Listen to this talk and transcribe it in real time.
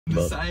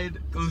The side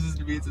closest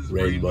to me, it says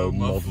Rainbow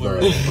Muffler.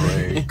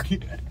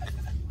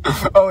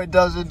 Oh, it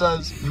does, it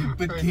does.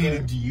 But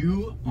Kaden, do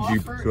you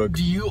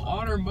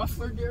honor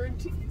muffler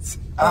guarantees?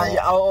 I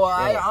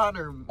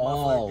honor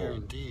muffler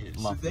guarantees.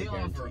 They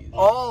offer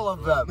all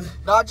of them,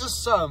 not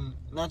just some,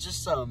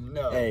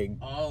 no. Egg.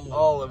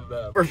 All of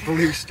them. For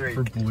Blue Street.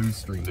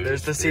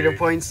 There's the Cedar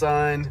Point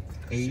sign.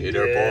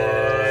 Cedar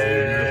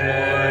Point.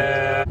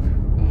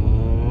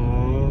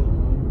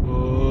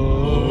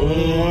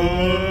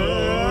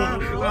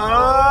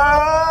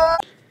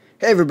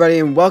 Hey everybody,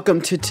 and welcome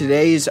to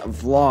today's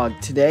vlog.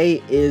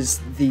 Today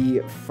is the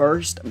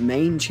first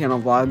main channel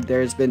vlog.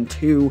 There's been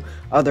two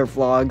other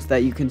vlogs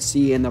that you can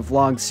see in the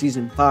vlog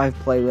season 5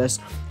 playlist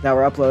that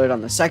were uploaded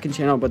on the second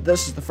channel, but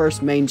this is the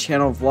first main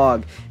channel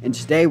vlog. And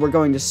today we're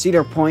going to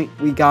Cedar Point.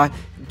 We got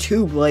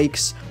two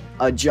Blakes,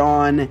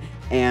 John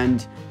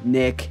and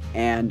Nick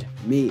and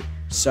me.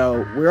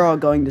 So we're all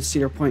going to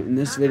Cedar Point in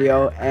this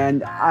video,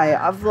 and I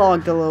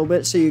vlogged a little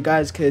bit so you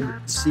guys could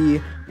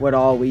see what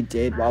all we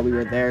did while we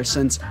were there,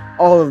 since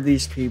all of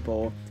these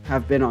people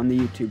have been on the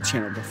YouTube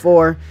channel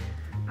before.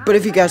 But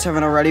if you guys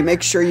haven't already,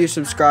 make sure you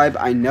subscribe.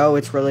 I know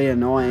it's really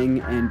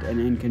annoying and an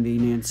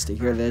inconvenience to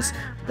hear this,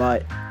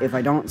 but if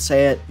I don't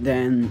say it,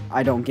 then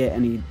I don't get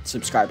any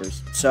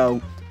subscribers.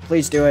 So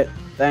please do it.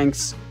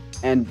 Thanks.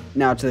 And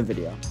now to the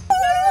video.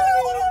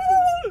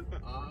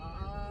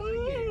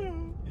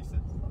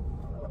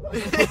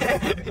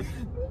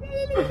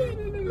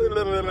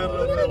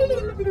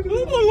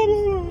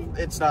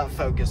 It's not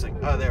focusing.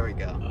 Oh, there we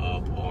go.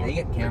 Can you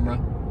get camera?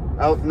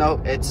 Oh,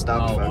 no, it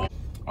stopped focusing.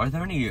 Are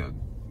there any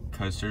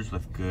coasters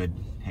with good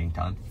hang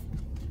time?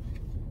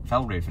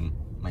 Raven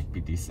might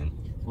be decent.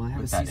 Well, I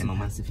have a season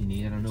pass if you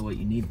need. I don't know what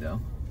you need though.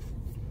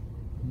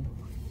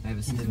 I have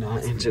a season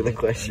pass. Answer the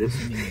question.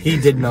 He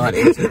did not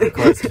answer the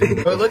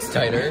question. Oh, it looks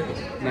tighter.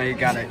 No, you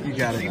got it. You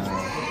got it.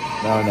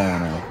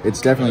 No. It's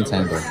definitely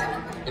tangled.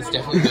 It's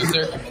definitely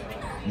looser.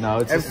 No,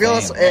 it's I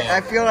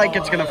feel like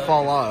it's gonna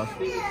fall off.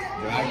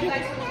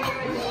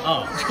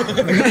 Oh.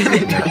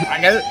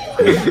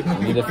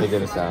 We need to figure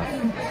this out.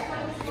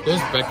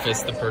 There's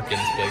breakfast, the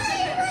Perkins place.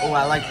 Oh,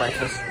 I like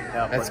breakfast.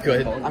 Yeah, that's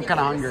good. I'm kind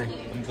of hungry.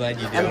 I'm glad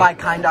you do. And by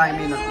kinda, I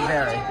mean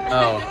very.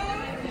 Oh.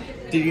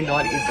 Did you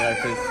not eat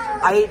breakfast?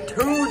 I ate 2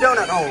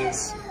 donut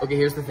holes. Okay,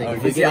 here's the thing.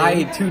 I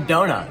ate 2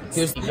 donuts.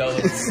 Here's the go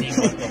and see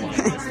what the line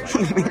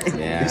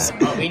is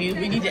like. Yeah. We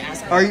need to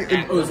ask.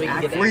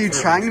 Were you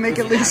trying to make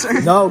it looser?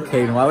 No,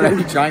 Caden, why would I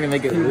be trying to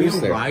make it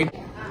looser?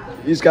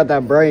 He's got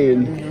that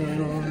brain.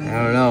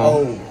 I don't know.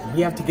 Oh,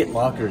 you have to get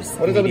lockers.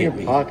 What is up in your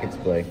pockets,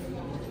 Blake?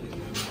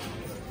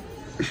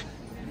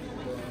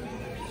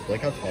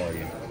 Blake, how tall are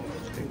you?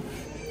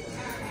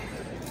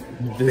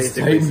 This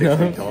tight enough.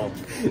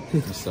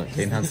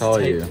 Caden, how tall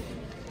are you?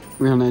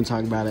 We don't need to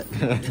talk about it.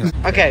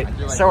 Okay,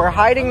 so we're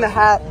hiding the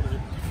hat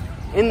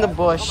in the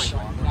bush.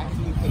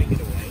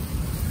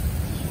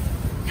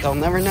 They'll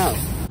never know.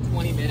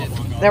 20 minutes.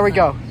 There we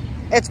go.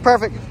 It's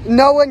perfect.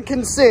 No one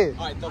can see.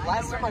 Alright, the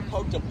last time I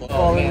poked a ball.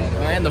 Oh,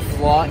 man, the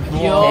flock.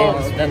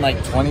 Spend like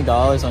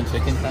 $20 on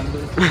chicken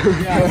tenders.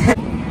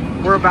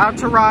 We're about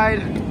to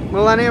ride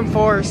Millennium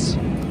Force.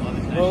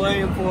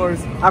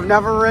 I've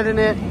never ridden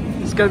it.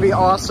 It's gonna be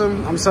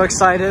awesome. I'm so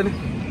excited.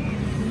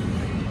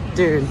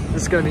 Dude,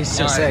 this is gonna be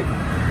so sick.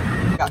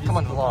 Come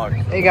on, vlog.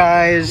 Hey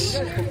guys,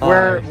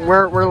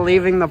 we're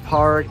leaving the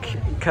park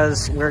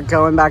because we're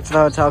going back to the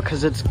hotel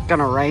because it's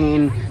gonna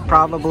rain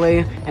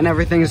probably, and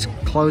everything's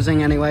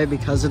closing anyway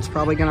because it's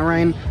probably gonna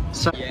rain.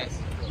 So yes.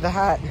 the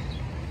hat.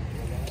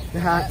 I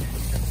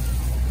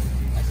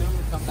said we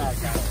would come back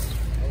out.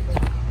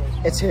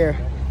 It's here.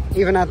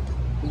 Even at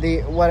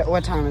the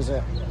what time is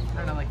it? I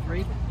don't know, like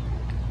 3.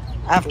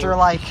 After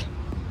like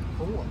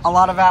a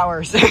lot of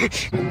hours.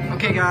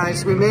 Okay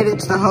guys, we made it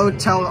to the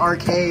hotel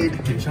arcade.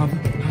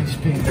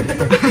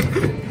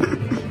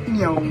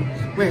 Yo,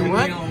 wait,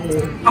 what?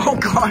 Oh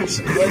gosh.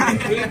 What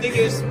do you think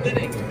it was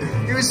spinning?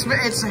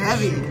 It's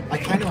heavy.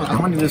 I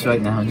want to do this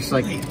right now, just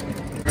like...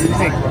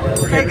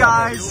 Hey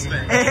guys,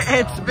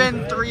 it's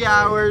been 3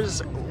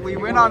 hours. We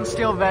went on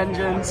Steel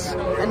Vengeance,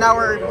 and now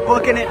we're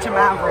booking it to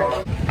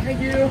Maverick.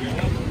 Thank you.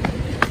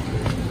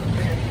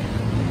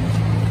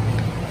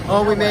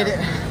 Oh, we made it.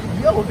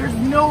 Yo, there's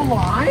no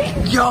line?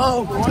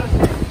 Yo! What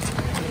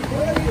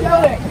are you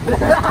doing?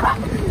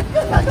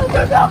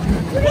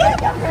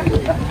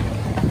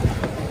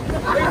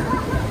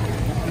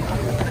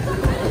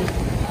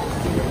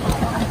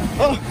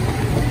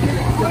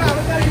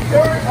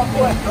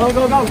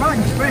 Go, run,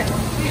 sprint!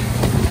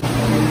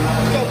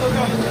 Go.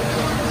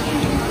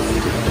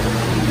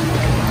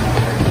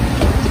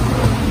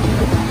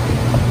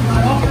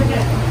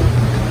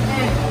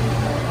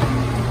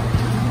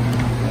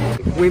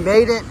 We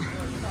made it.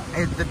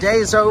 The day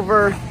is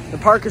over. The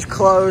park is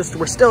closed.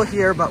 We're still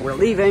here, but we're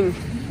leaving.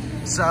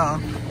 So,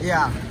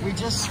 yeah, we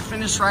just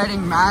finished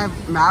riding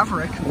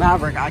Maverick.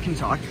 I can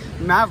talk.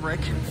 Maverick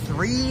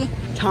 3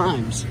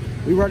 times.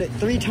 We rode it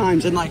 3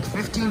 times in like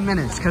 15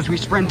 minutes because we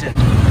sprinted.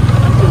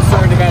 I'm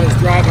concerned about his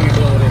driving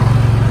ability.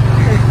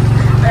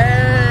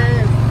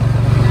 Hey!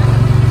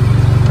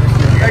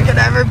 Look at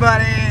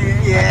everybody!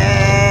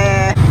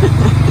 Yeah!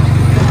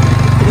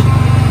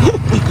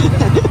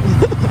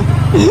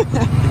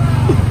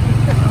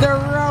 They're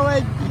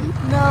rowing!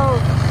 No!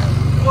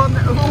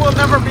 Who will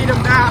never beat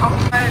him now?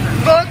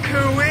 Look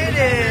who it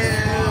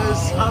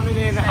is! Coming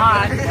in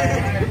hot.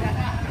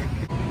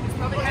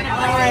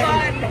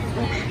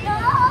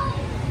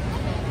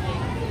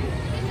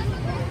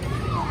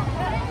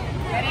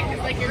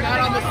 Like you're not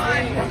on the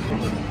screen.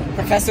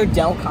 Professor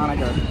Del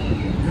Conager.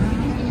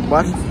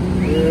 What?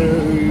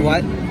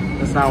 What?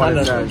 That's not what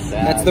it says.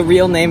 That's the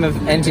real name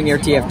of Engineer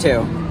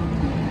TF2.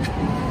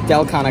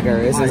 Del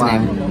Conager is his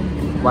name.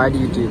 Why do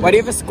you do this? Why do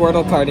you have a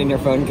Squirtle card in your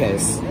phone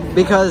case?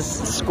 Because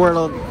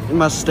Squirtle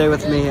must stay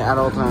with me at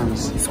all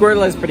times.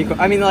 Squirtle is pretty cool.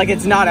 I mean, like,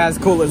 it's not as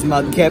cool as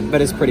Mudkip,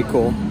 but it's pretty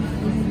cool.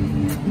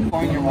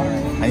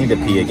 I need to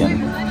pee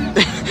again.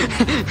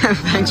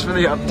 Thanks for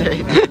the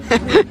update.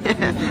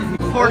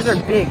 Those are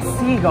big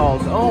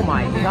seagulls. Oh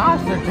my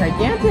gosh, they're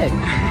gigantic.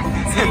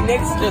 See,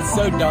 Nick's just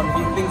so dumb.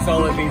 He thinks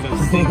all of these are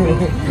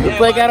seagulls.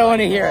 Like, I don't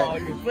want to hear it.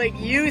 Like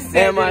you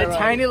said that a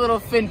tiny little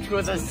finch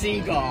was a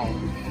seagull.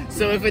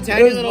 So if a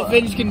tiny little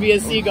finch can be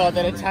a seagull,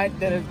 then a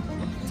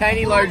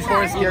tiny large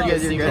horse can be a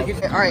seagull.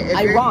 All right,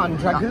 Iron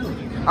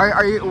Dragoon.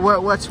 Are you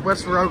what's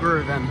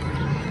Roger then?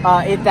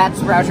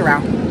 That's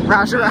Rouge-Around.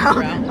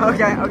 Rouge-Around?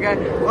 Okay.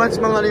 What's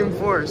Millennium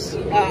Force?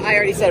 I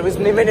already said it was.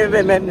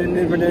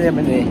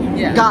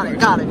 Yeah. Got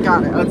it.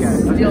 Okay.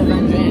 Steal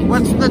vengeance.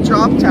 What's the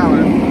drop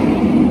tower?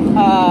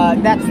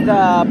 That's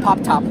the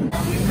Pop Top.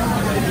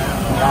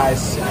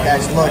 Guys,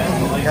 look.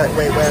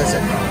 Wait, where is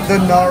it? The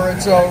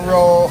Naruto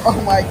roll.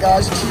 Oh my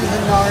gosh, cue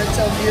the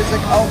Naruto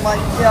music. Oh my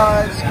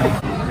gosh.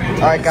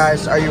 All right,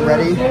 guys, are you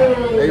ready?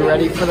 Are you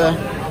ready for the?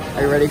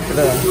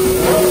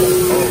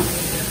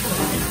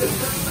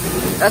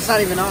 That's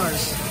not even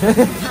ours.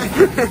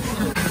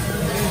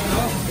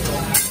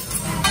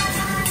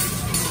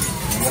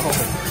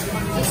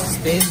 It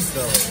spins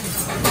though.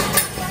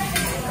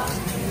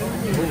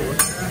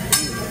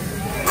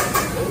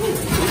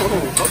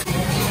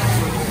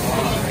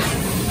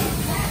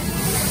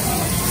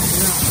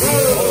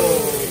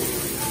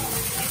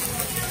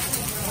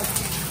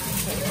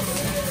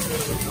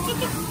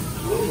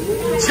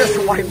 Just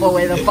wipe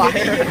away the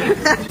fire.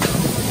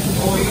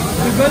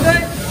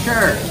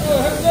 Sure.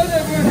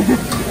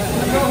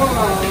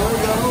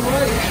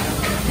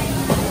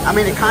 I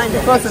mean, it kind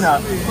of. Close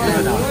enough.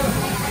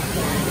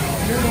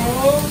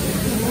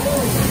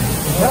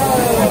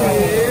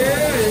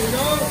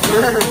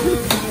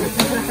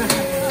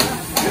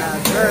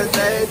 Happy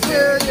birthday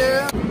to you.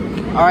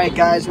 All right,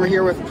 guys, we're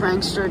here with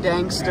Prankster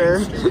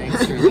Dankster.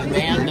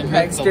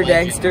 Prankster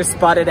Dankster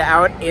spotted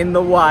out in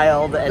the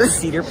wild at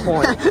Cedar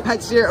Point.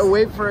 I'd see her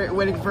waiting for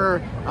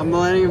a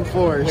Millennium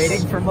Force.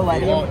 Waiting for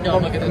Millennium. No,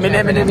 look at the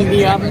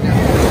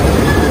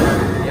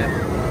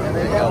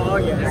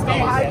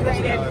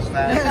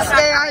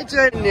Stay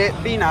hydrated.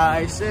 It'd be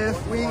nice if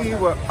we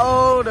were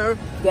older.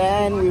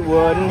 Then we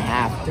wouldn't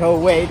have to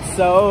wait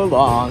so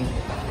long.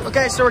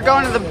 Okay, so we're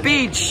going to the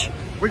beach.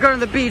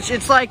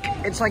 It's like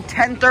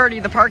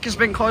 10:30. The park has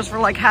been closed for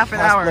like half an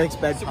hour. Blake's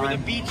bedtime. We're the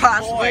beach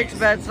Past boys. Blake's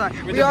bedtime.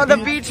 We are the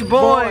Beach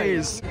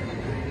Boys.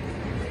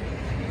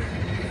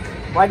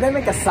 Why'd they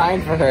make a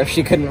sign for her if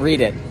she couldn't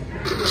read it?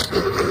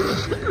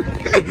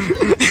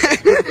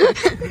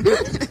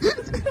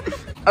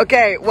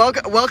 Okay,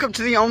 welcome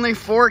to the only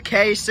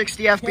 4K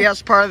 60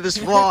 FPS part of this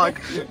vlog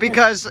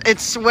because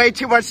it's way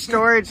too much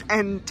storage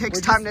and takes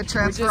time to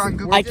transfer on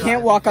Google. I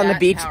can't walk on the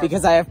beach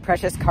because I have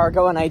precious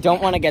cargo and I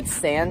don't want to get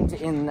sand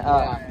in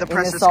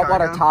the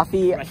saltwater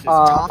toffee.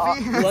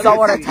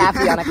 Saltwater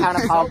taffy on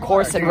account of how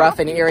coarse and rough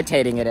and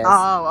irritating it is.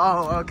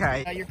 Oh,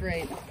 okay. You're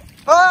great.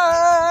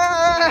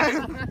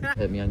 Ah!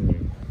 Hit me on your...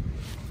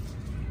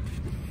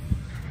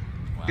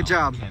 Good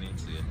job. Can't even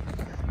see it.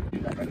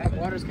 That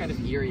water's kind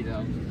of eerie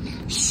though.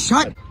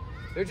 Shut.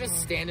 They're just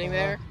standing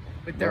there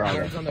with their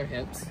arms on their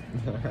hips.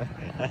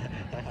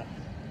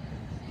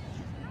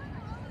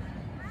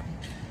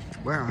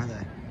 Where are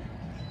they?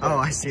 Oh,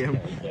 I see them.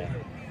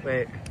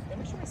 Wait.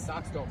 Make sure my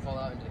socks don't fall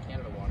out into the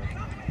Canada water.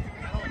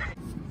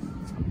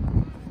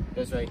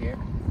 This right here.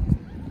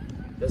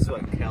 This is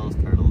what kills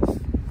turtles.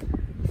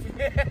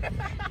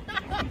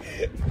 I'm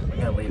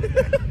gonna leave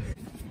it.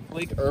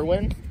 Blake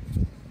Irwin.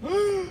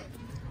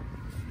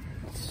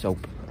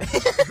 Soap.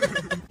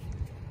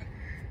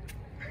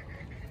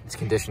 It's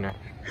conditioner.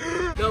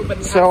 No,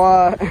 but So,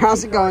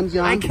 how's it going,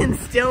 John? I can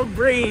still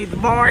breathe.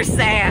 More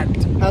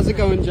sand. How's it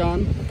going,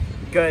 John?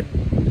 Good.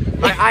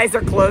 My eyes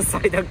are closed so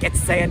I don't get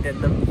sand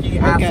in them.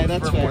 Okay,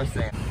 that's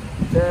fair.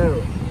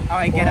 2.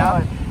 Alright, get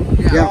out.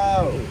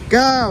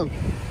 Go!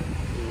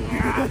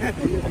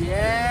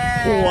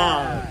 yeah.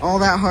 Wow. All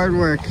that hard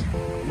work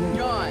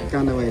John.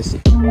 gone to waste.